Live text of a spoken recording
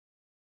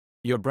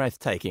You're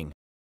breathtaking.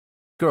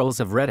 Girls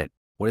of Reddit,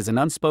 what is an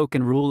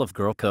unspoken rule of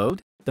girl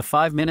code? The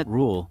 5-minute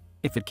rule.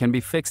 If it can be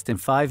fixed in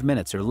 5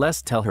 minutes or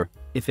less, tell her.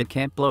 If it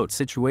can't, bloat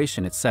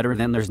situation, etc.,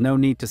 then there's no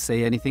need to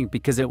say anything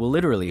because it will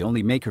literally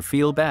only make her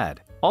feel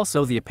bad.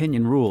 Also, the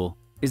opinion rule.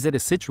 Is it a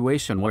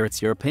situation where it's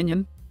your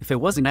opinion? If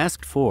it wasn't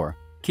asked for,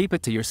 keep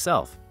it to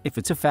yourself. If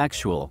it's a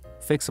factual,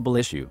 fixable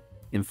issue,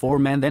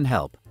 inform and then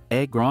help.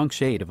 Wrong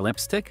shade of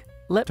lipstick?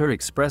 Let her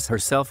express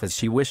herself as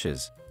she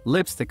wishes.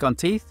 Lipstick on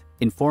teeth?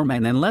 Inform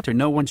and then let her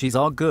know when she's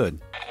all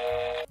good.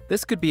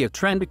 This could be a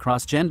trend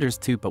across genders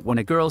too, but when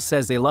a girl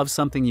says they love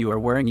something you are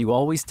wearing, you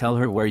always tell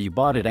her where you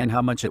bought it and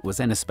how much it was,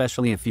 and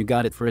especially if you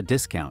got it for a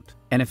discount.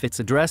 And if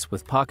it's a dress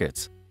with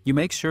pockets, you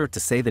make sure to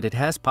say that it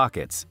has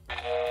pockets.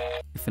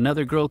 If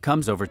another girl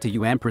comes over to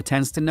you and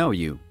pretends to know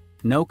you,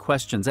 no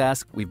questions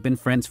asked. We've been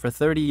friends for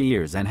 30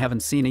 years and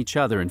haven't seen each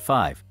other in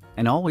 5.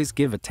 And always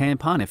give a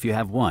tampon if you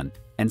have one,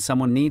 and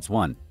someone needs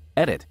one.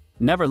 Edit.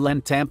 Never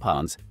lend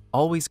tampons.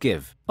 Always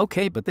give.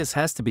 Okay, but this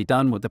has to be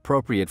done with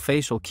appropriate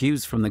facial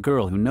cues from the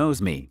girl who knows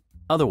me.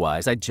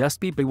 Otherwise, I'd just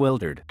be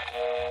bewildered.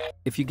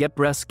 If you get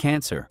breast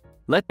cancer,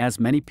 let as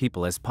many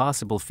people as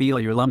possible feel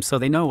your lump so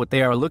they know what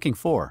they are looking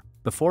for.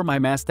 Before my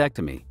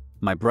mastectomy,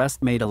 my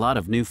breast made a lot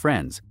of new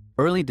friends.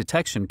 Early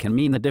detection can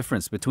mean the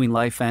difference between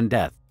life and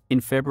death.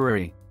 In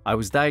February, I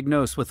was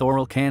diagnosed with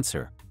oral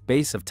cancer,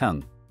 base of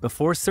tongue.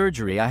 Before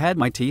surgery, I had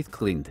my teeth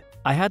cleaned.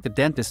 I had the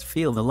dentist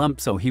feel the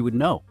lump so he would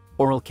know.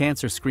 Oral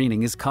cancer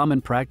screening is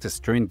common practice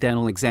during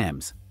dental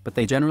exams, but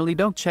they generally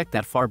don't check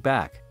that far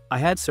back. I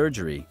had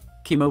surgery,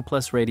 chemo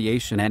plus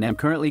radiation, and am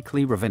currently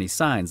clear of any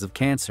signs of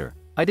cancer.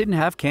 I didn't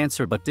have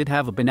cancer but did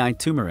have a benign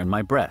tumor in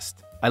my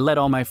breast. I let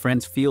all my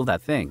friends feel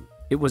that thing.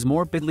 It was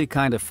morbidly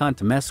kind of fun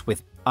to mess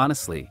with,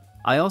 honestly.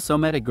 I also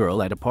met a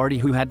girl at a party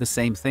who had the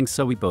same thing,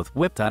 so we both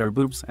whipped out our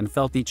boobs and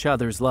felt each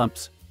other's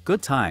lumps.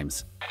 Good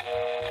times.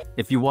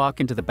 If you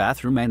walk into the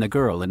bathroom and the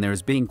girl in there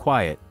is being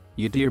quiet,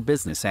 you do your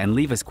business and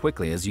leave as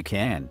quickly as you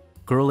can.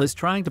 Girl is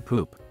trying to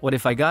poop. What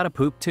if I gotta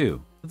poop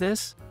too?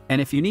 This?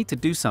 And if you need to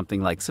do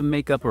something like some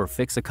makeup or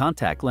fix a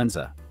contact lens,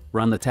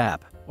 run the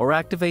tap or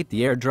activate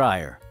the air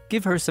dryer.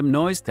 Give her some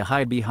noise to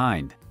hide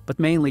behind, but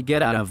mainly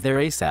get out of there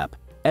ASAP.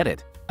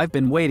 Edit. I've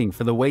been waiting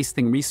for the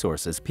wasting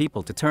resources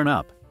people to turn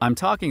up. I'm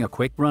talking a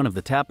quick run of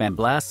the tap and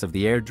blasts of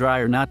the air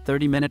dryer, not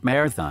 30-minute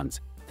marathons.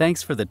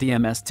 Thanks for the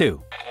DMS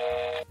too.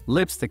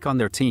 Lipstick on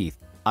their teeth,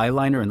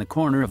 eyeliner in the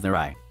corner of their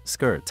eye,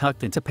 skirt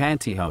tucked into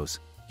pantyhose.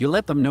 You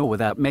let them know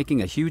without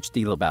making a huge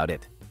deal about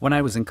it. When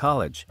I was in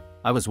college,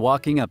 I was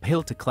walking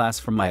uphill to class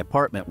from my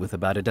apartment with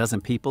about a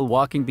dozen people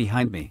walking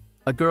behind me.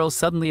 A girl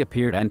suddenly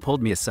appeared and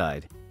pulled me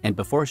aside, and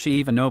before she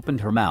even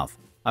opened her mouth,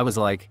 I was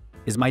like,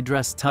 "Is my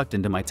dress tucked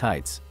into my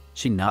tights?"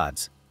 She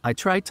nods. I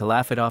tried to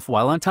laugh it off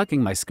while untucking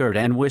my skirt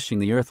and wishing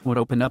the earth would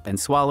open up and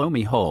swallow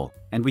me whole,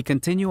 and we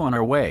continue on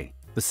our way.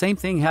 The same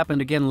thing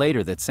happened again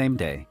later that same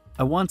day.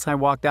 I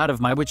walked out of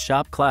my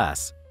woodshop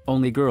class,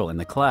 only girl in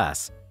the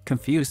class,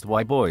 confused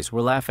why boys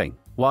were laughing.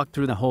 Walked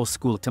through the whole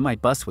school to my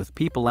bus with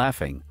people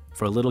laughing,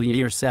 for a little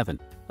year 7,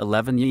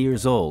 11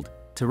 years old,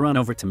 to run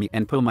over to me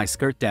and pull my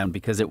skirt down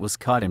because it was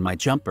caught in my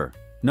jumper.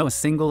 No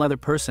single other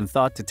person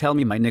thought to tell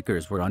me my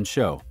knickers were on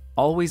show.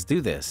 Always do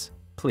this,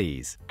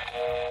 please.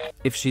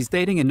 If she's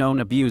dating a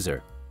known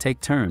abuser, take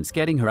turns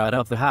getting her out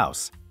of the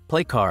house.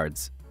 Play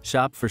cards,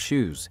 shop for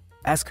shoes,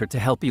 ask her to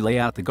help you lay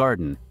out the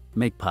garden,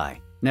 make pie.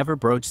 Never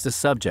broach the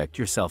subject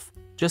yourself.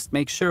 Just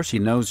make sure she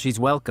knows she's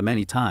welcome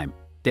anytime,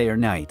 day or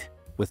night,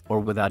 with or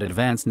without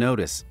advance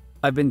notice.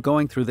 I've been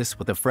going through this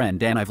with a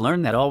friend and I've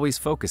learned that always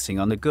focusing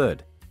on the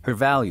good, her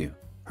value,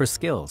 her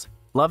skills,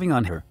 loving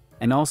on her,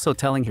 and also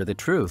telling her the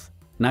truth,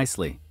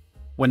 nicely,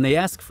 when they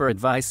ask for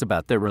advice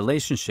about their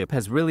relationship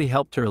has really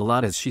helped her a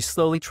lot as she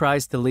slowly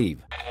tries to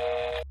leave.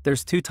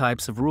 There's 2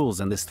 types of rules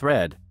in this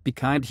thread. Be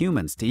kind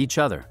humans to each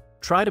other.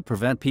 Try to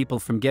prevent people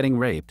from getting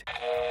raped.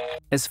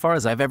 As far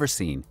as I've ever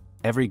seen,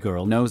 every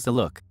girl knows the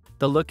look.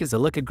 The look is a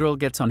look a girl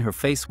gets on her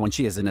face when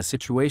she is in a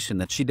situation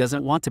that she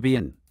doesn't want to be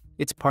in.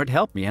 It's part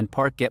help me and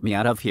part get me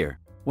out of here.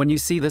 When you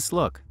see this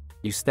look,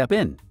 you step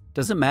in.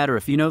 Doesn't matter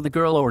if you know the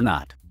girl or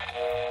not.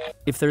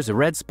 If there's a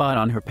red spot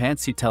on her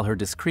pants, you tell her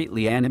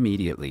discreetly and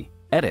immediately.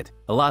 Edit.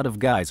 A lot of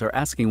guys are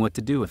asking what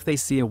to do if they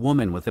see a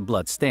woman with a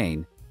blood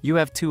stain. You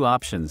have 2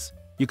 options.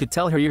 You could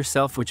tell her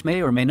yourself, which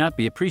may or may not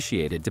be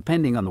appreciated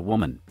depending on the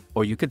woman.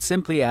 Or you could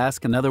simply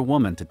ask another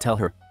woman to tell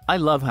her. I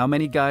love how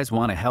many guys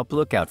want to help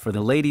look out for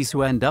the ladies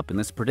who end up in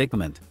this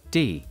predicament.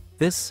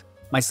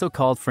 My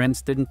so-called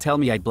friends didn't tell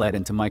me I bled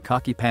into my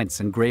khaki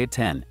pants in grade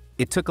 10.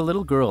 It took a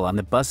little girl on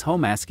the bus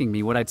home asking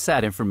me what I'd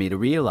sat in for me to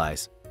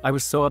realize. I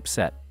was so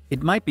upset.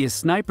 It might be a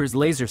sniper's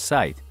laser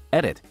sight.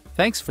 Edit.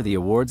 Thanks for the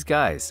awards,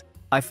 guys.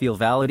 I feel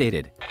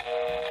validated.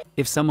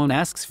 If someone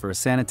asks for a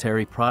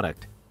sanitary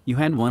product, you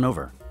hand one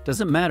over.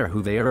 Doesn't matter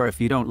who they are or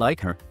if you don't like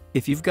her.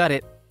 If you've got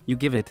it, you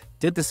give it.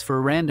 Did this for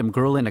a random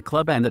girl in a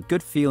club and that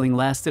good feeling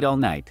lasted all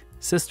night.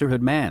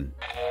 Sisterhood man.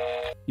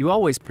 You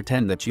always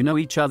pretend that you know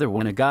each other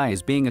when a guy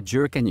is being a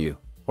jerk and you,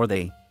 or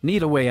they,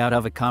 need a way out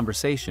of a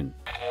conversation.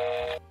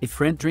 If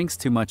friend drinks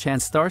too much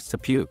and starts to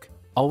puke,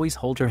 always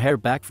hold her hair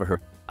back for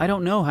her. I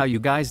don't know how you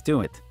guys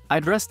do it. I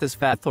dressed as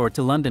Fat Thor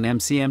to London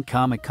MCM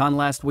Comic Con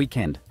last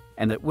weekend,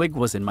 and that wig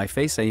was in my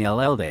face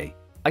all day.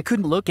 I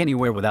couldn't look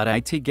anywhere without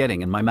it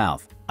getting in my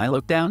mouth. I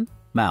look down,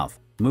 mouth.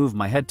 Move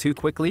my head too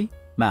quickly,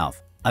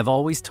 mouth. I've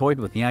always toyed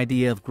with the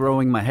idea of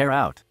growing my hair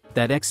out.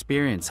 That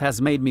experience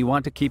has made me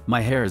want to keep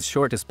my hair as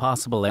short as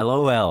possible,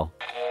 lol.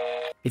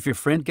 If your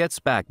friend gets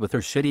back with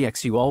her shitty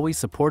ex, you always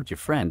support your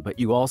friend, but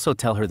you also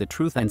tell her the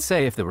truth and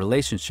say if the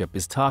relationship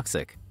is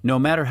toxic. No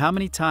matter how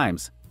many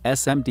times,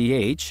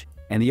 SMDH,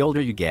 and the older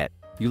you get,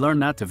 you learn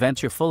not to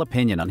vent your full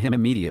opinion on him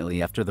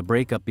immediately after the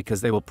breakup because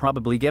they will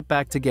probably get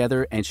back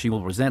together and she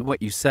will resent what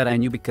you said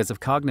on you because of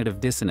cognitive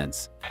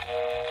dissonance.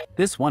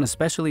 This one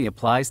especially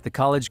applies to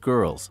college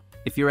girls.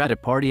 If you're at a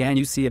party and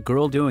you see a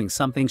girl doing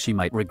something she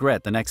might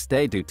regret the next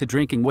day due to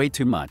drinking way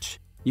too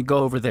much, you go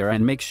over there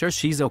and make sure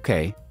she's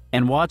okay,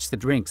 and watch the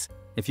drinks,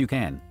 if you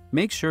can.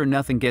 Make sure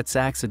nothing gets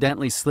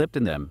accidentally slipped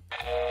in them.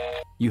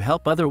 You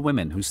help other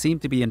women who seem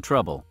to be in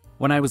trouble.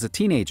 When I was a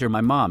teenager,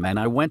 my mom and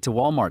I went to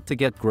Walmart to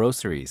get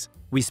groceries.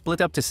 We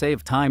split up to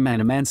save time and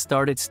a man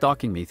started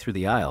stalking me through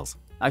the aisles.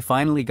 I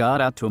finally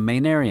got out to a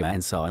main area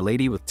and saw a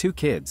lady with 2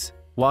 kids.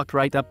 Walked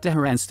right up to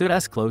her and stood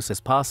as close as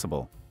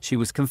possible. She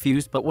was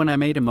confused, but when I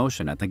made a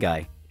motion at the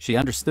guy, she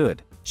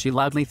understood. She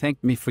loudly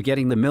thanked me for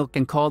getting the milk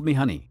and called me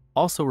honey.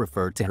 Also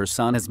referred to her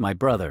son as my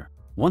brother.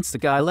 Once the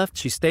guy left,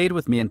 she stayed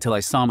with me until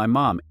I saw my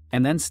mom,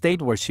 and then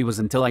stayed where she was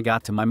until I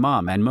got to my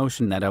mom and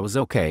motioned that I was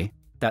okay.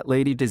 That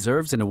lady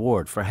deserves an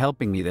award for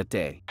helping me that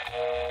day.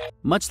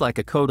 Much like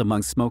a code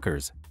among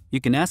smokers, you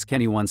can ask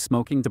anyone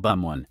smoking to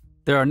bum one.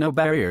 There are no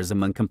barriers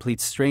among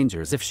complete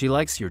strangers if she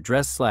likes your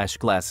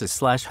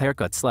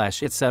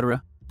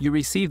dress/glasses/haircut/etc. You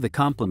receive the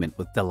compliment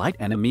with delight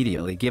and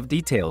immediately give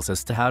details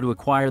as to how to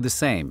acquire the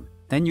same.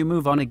 Then you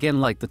move on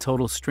again like the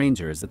total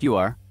strangers that you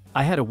are.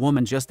 I had a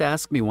woman just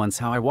ask me once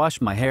how I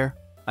wash my hair.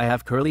 I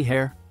have curly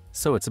hair,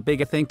 so it's a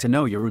big thing to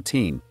know your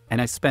routine.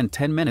 And I spent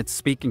 10 minutes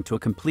speaking to a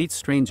complete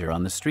stranger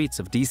on the streets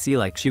of DC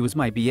like she was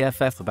my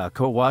BFF about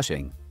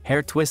co-washing,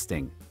 hair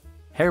twisting,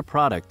 hair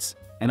products,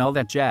 and all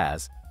that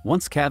jazz. One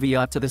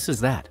caveat to this is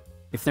that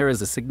if there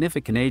is a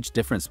significant age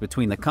difference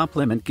between the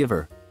compliment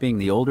giver, being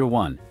the older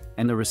one,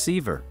 and the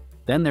receiver,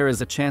 then there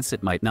is a chance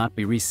it might not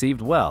be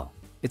received well.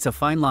 It's a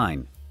fine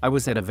line. I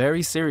was at a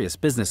very serious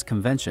business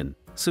convention,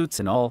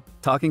 suits and all,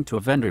 talking to a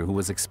vendor who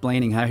was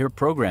explaining how her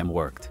program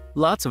worked.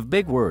 Lots of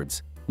big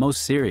words,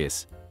 most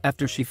serious.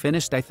 After she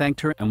finished, I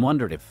thanked her and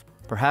wondered if,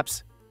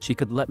 perhaps, she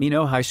could let me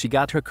know how she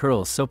got her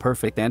curls so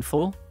perfect and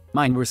full.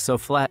 Mine were so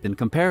flat in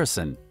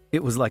comparison.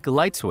 It was like a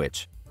light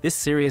switch. This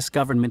serious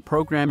government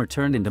programmer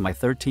turned into my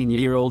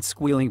 13-year-old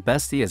squealing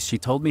bestie as she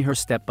told me her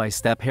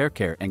step-by-step hair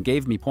care and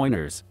gave me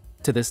pointers.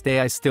 To this day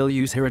I still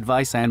use her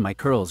advice and my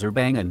curls are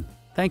bangin'.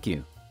 Thank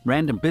you.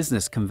 Random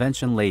business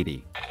convention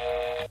lady.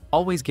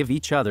 Always give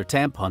each other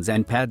tampons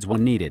and pads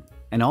when needed,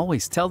 and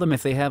always tell them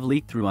if they have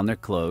leaked through on their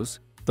clothes.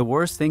 The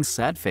worst thing,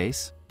 sad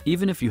face.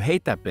 Even if you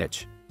hate that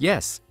bitch.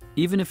 Yes,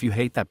 even if you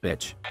hate that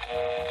bitch.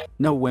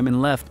 No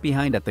women left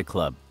behind at the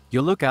club.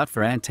 You look out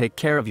for and take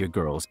care of your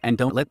girls and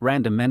don't let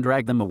random men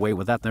drag them away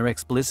without their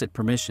explicit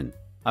permission.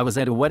 I was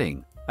at a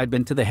wedding. I'd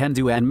been to the hen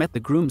do and met the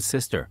groom's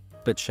sister.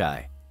 Bit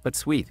shy, but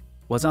sweet.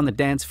 Was on the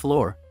dance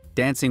floor,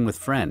 dancing with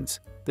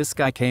friends. This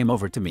guy came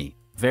over to me,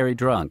 very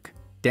drunk,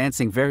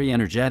 dancing very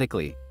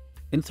energetically,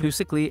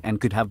 enthusiastically, and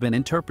could have been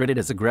interpreted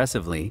as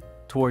aggressively,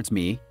 towards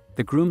me.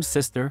 The groom's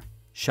sister,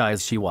 shy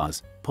as she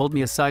was, pulled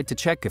me aside to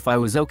check if I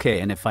was okay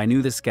and if I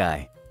knew this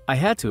guy. I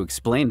had to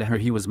explain to her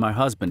he was my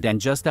husband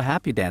and just a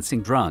happy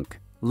dancing drunk.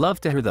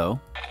 Love to her though.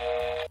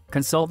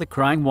 Console the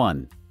crying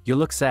one. You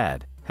look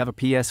sad. Have a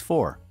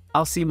PS4.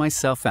 I'll see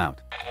myself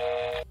out.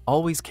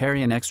 Always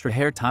carry an extra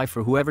hair tie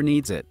for whoever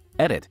needs it.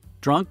 Edit.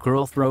 Drunk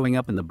girl throwing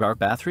up in the bar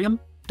bathroom?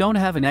 Don't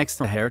have an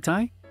extra hair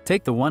tie?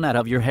 Take the one out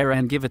of your hair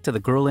and give it to the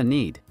girl in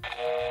need.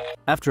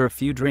 After a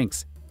few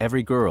drinks,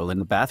 every girl in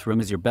the bathroom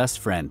is your best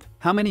friend.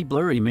 How many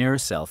blurry mirror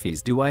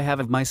selfies do I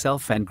have of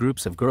myself and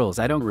groups of girls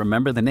I don't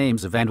remember the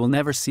names of and will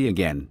never see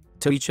again?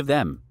 To each of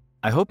them,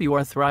 I hope you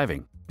are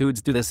thriving.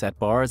 Dudes do this at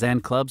bars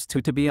and clubs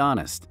too, to be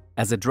honest.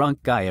 As a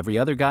drunk guy, every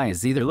other guy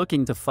is either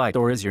looking to fight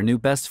or is your new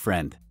best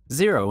friend.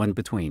 Zero in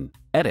between.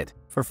 Edit.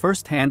 For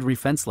first-hand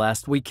reference,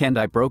 last weekend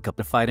I broke up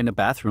a fight in a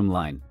bathroom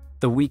line.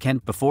 The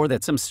weekend before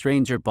that, some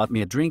stranger bought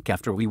me a drink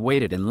after we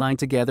waited in line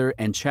together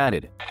and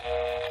chatted.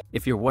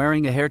 If you're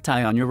wearing a hair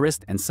tie on your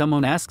wrist and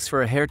someone asks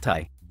for a hair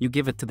tie, you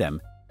give it to them,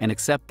 and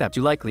accept that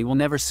you likely will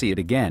never see it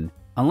again,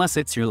 unless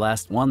it's your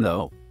last one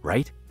though,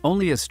 right?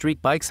 Only a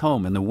streak bikes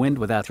home in the wind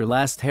without her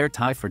last hair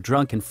tie for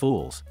drunken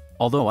fools.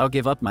 Although I'll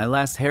give up my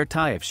last hair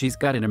tie if she's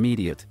got an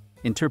immediate,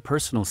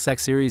 interpersonal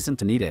sex reason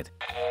to need it.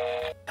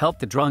 Help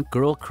the drunk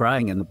girl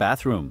crying in the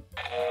bathroom.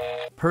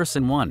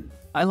 Person 1.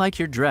 I like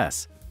your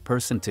dress.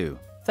 Person 2.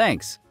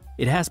 Thanks.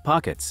 It has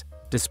pockets.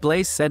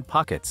 Displays said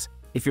pockets.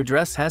 If your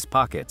dress has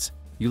pockets,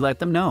 you let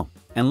them know,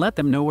 and let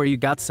them know where you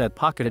got said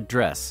pocketed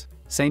dress.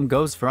 Same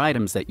goes for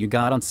items that you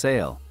got on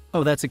sale.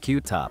 Oh, that's a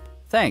cute top.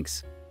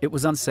 Thanks. It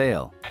was on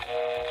sale.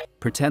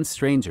 Pretend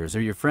strangers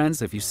are your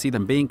friends if you see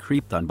them being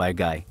creeped on by a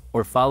guy,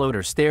 or followed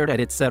or stared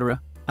at,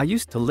 etc. I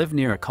used to live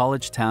near a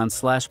college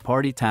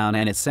town/party town,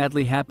 and it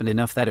sadly happened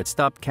enough that it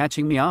stopped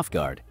catching me off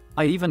guard.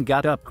 I even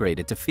got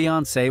upgraded to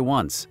fiancé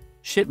once.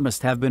 Shit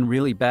must have been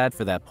really bad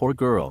for that poor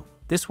girl.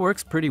 This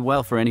works pretty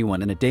well for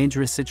anyone in a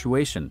dangerous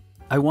situation.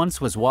 I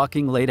once was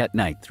walking late at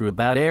night through a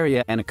bad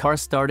area and a car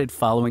started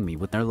following me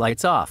with their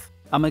lights off.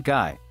 I'm a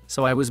guy,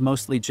 so I was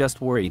mostly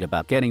just worried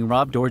about getting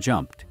robbed or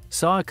jumped.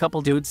 Saw a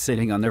couple dudes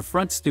sitting on their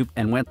front stoop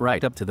and went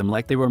right up to them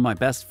like they were my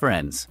best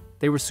friends.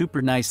 They were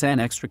super nice and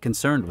extra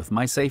concerned with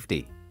my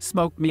safety.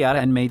 Smoked me out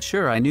and made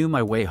sure I knew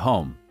my way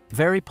home.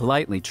 Very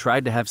politely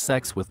tried to have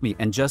sex with me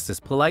and just as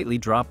politely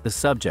dropped the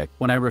subject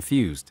when I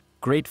refused.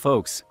 Great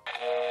folks.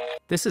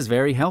 This is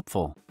very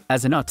helpful.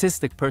 As an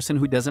autistic person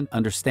who doesn't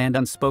understand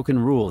unspoken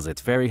rules,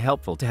 it's very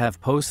helpful to have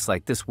posts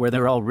like this where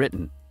they're all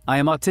written. I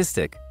am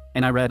autistic,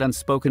 and I read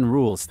unspoken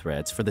rules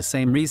threads for the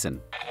same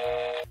reason.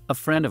 A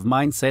friend of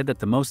mine said that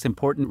the most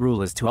important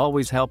rule is to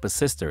always help a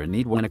sister in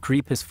need when a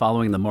creep is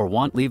following them or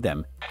won't leave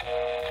them.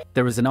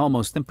 There is an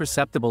almost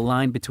imperceptible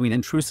line between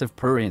intrusive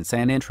prurience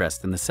and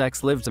interest in the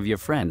sex lives of your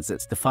friends.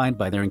 It's defined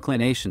by their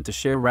inclination to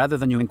share rather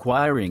than you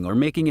inquiring or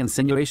making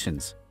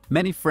insinuations.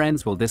 Many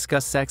friends will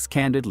discuss sex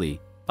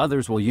candidly,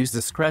 others will use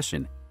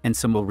discretion, and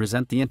some will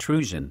resent the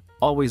intrusion.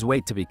 Always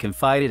wait to be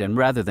confided in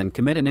rather than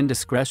commit an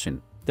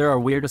indiscretion. There are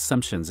weird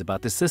assumptions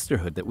about the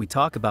sisterhood that we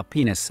talk about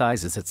penis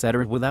sizes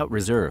etc. without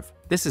reserve.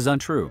 This is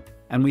untrue,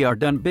 and we are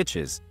done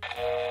bitches.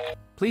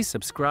 Please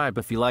subscribe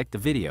if you liked the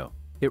video.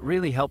 It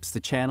really helps the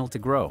channel to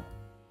grow.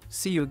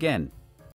 See you again.